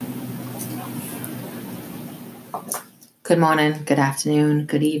Good morning, good afternoon,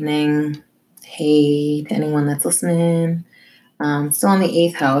 good evening. Hey to anyone that's listening. Still on the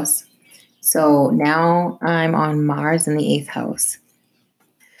eighth house. So now I'm on Mars in the eighth house.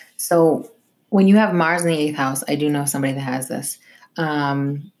 So when you have Mars in the eighth house, I do know somebody that has this.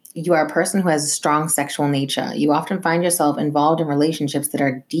 You are a person who has a strong sexual nature. You often find yourself involved in relationships that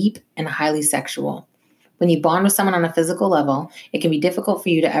are deep and highly sexual. When you bond with someone on a physical level, it can be difficult for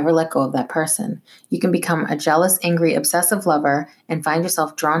you to ever let go of that person. You can become a jealous, angry, obsessive lover and find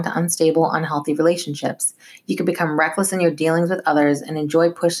yourself drawn to unstable, unhealthy relationships. You can become reckless in your dealings with others and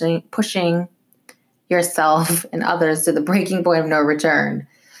enjoy pushing yourself and others to the breaking point of no return.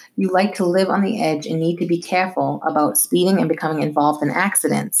 You like to live on the edge and need to be careful about speeding and becoming involved in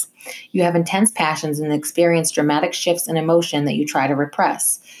accidents. You have intense passions and experience dramatic shifts in emotion that you try to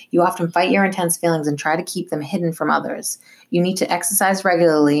repress. You often fight your intense feelings and try to keep them hidden from others. You need to exercise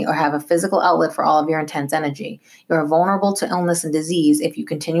regularly or have a physical outlet for all of your intense energy. You are vulnerable to illness and disease if you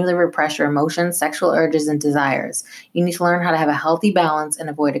continually repress your emotions, sexual urges, and desires. You need to learn how to have a healthy balance and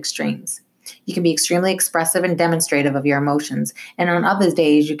avoid extremes. You can be extremely expressive and demonstrative of your emotions, and on other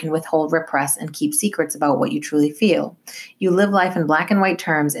days, you can withhold, repress, and keep secrets about what you truly feel. You live life in black and white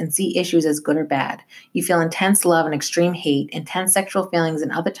terms and see issues as good or bad. You feel intense love and extreme hate, intense sexual feelings,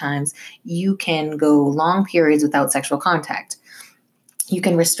 and other times you can go long periods without sexual contact. You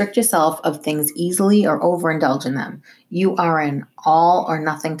can restrict yourself of things easily or overindulge in them. You are an all or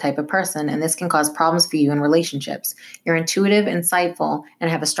nothing type of person, and this can cause problems for you in relationships. You're intuitive, insightful, and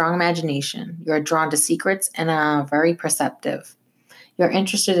have a strong imagination. You're drawn to secrets and are very perceptive. You are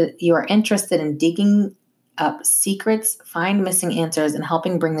interested in digging up secrets, find missing answers, and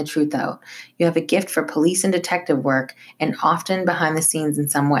helping bring the truth out. You have a gift for police and detective work and often work behind the scenes in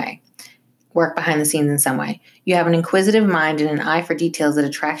some way. You have an inquisitive mind and an eye for details that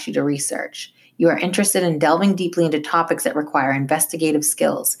attracts you to research. You are interested in delving deeply into topics that require investigative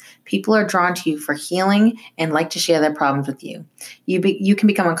skills. People are drawn to you for healing and like to share their problems with you. You can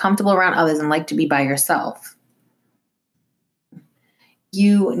become uncomfortable around others and like to be by yourself.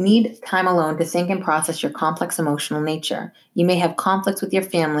 You need time alone to think and process your complex emotional nature. You may have conflicts with your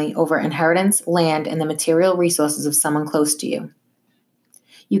family over inheritance, land, and the material resources of someone close to you.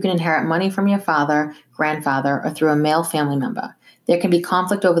 You can inherit money from your father, grandfather, or through a male family member. There can be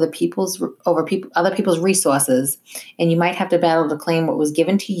conflict over other people's resources, and you might have to battle to claim what was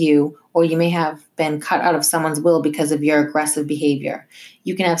given to you, or you may have been cut out of someone's will because of your aggressive behavior.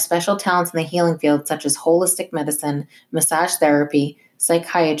 You can have special talents in the healing field, such as holistic medicine, massage therapy,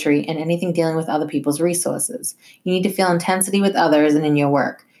 psychiatry, and anything dealing with other people's resources. You need to feel intensity with others and in your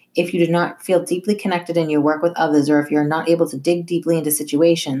work. If you do not feel deeply connected in your work with others, or if you're not able to dig deeply into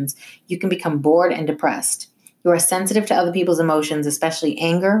situations, you can become bored and depressed. You are sensitive to other people's emotions, especially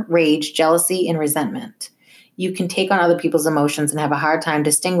anger, rage, jealousy, and resentment. You can take on other people's emotions and have a hard time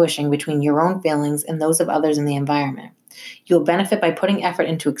distinguishing between your own feelings and those of others in the environment. You'll benefit by putting effort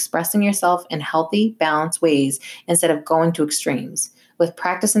into expressing yourself in healthy, balanced ways instead of going to extremes. With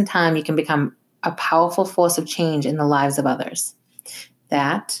practice and time, you can become a powerful force of change in the lives of others.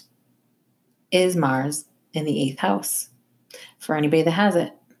 That is Mars in the eighth house. For anybody that has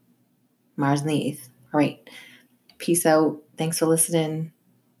it, Mars in the eighth. All right. Peace out. Thanks for listening.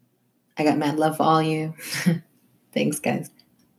 I got mad love for all you. Thanks, guys.